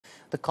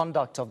The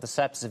conduct of the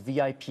SAPS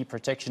VIP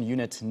Protection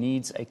Unit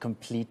needs a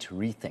complete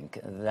rethink.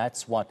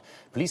 That's what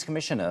Police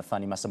Commissioner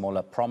Fannie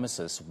Masemola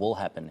promises will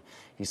happen.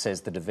 He says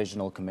the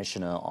Divisional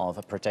Commissioner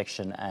of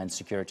Protection and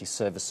Security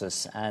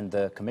Services and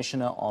the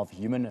Commissioner of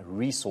Human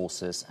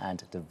Resources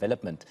and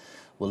Development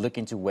will look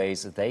into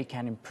ways they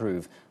can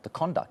improve the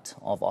conduct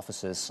of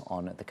officers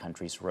on the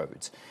country's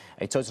roads.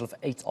 A total of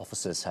 8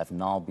 officers have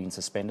now been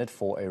suspended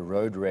for a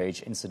road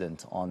rage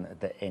incident on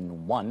the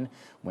N1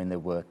 when they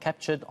were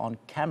captured on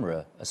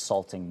camera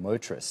assaulting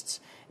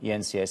motorists.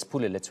 eNCA's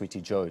Pule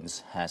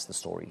Letshwiti-Jones has the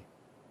story.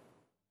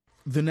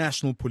 The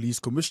National Police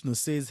Commissioner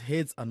says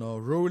heads are now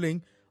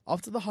rolling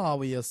after the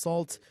highway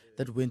assault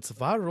that went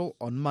viral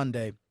on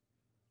Monday.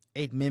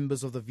 8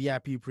 members of the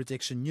VIP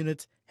Protection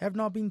Unit have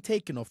now been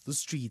taken off the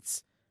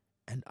streets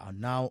and are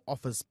now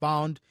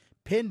office-bound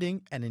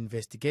pending an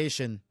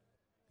investigation.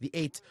 The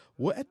 8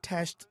 were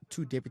attached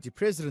to Deputy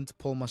President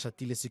Paul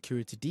Mashatile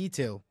security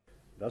detail.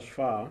 Thus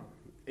far,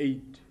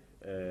 8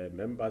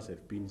 members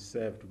have been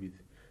served with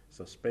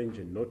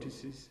suspension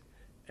notices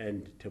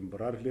and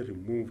temporarily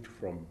removed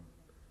from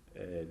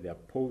their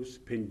posts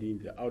pending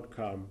the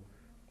outcome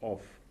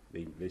of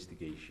the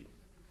investigation.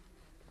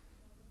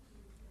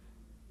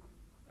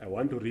 I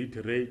want to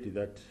reiterate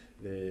that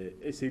the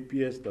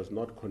SAPS does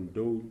not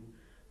condone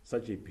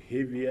such a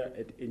behavior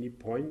at any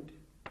point,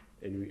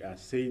 and we are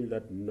saying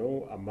that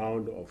no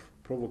amount of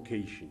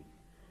provocation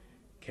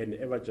can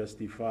ever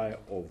justify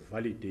or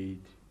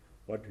validate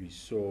what we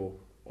saw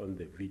on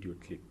the video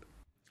clip.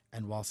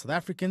 And while South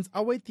Africans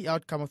await the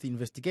outcome of the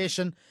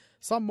investigation,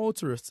 some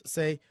motorists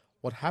say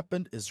what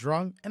happened is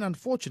wrong and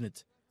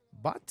unfortunate,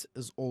 but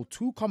is all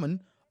too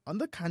common on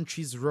the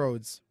country's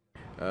roads.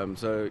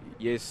 So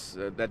yes,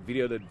 that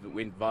video that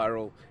went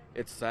viral,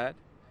 it's sad.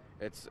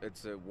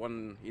 It's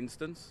one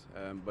instance,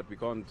 but we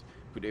can't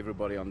put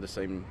everybody on the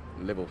same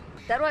level.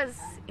 That was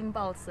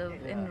impulsive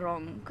and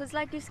wrong, because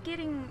like you're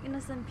scaring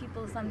innocent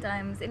people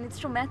sometimes and it's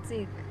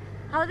traumatic.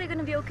 How are they going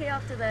to be okay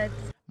after that?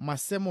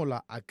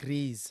 Masemola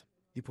agrees.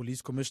 The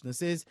police commissioner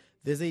says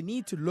there's a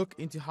need to look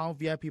into how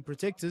VIP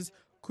protectors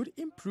could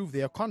improve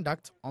their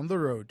conduct on the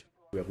road.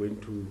 We are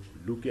going to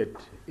look at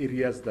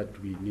areas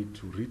that we need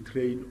to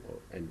retrain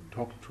and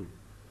talk to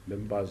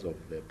members of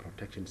the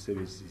protection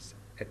services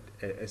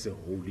as a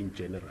whole in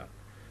general,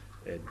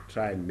 and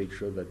try and make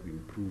sure that we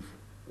improve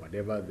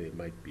whatever there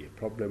might be a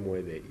problem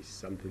where there is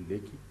something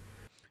lacking.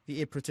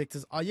 The 8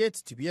 protectors are yet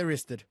to be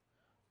arrested.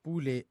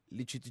 Pule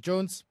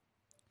Letshwiti-Jones,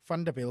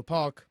 Vanderbilt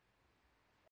Park.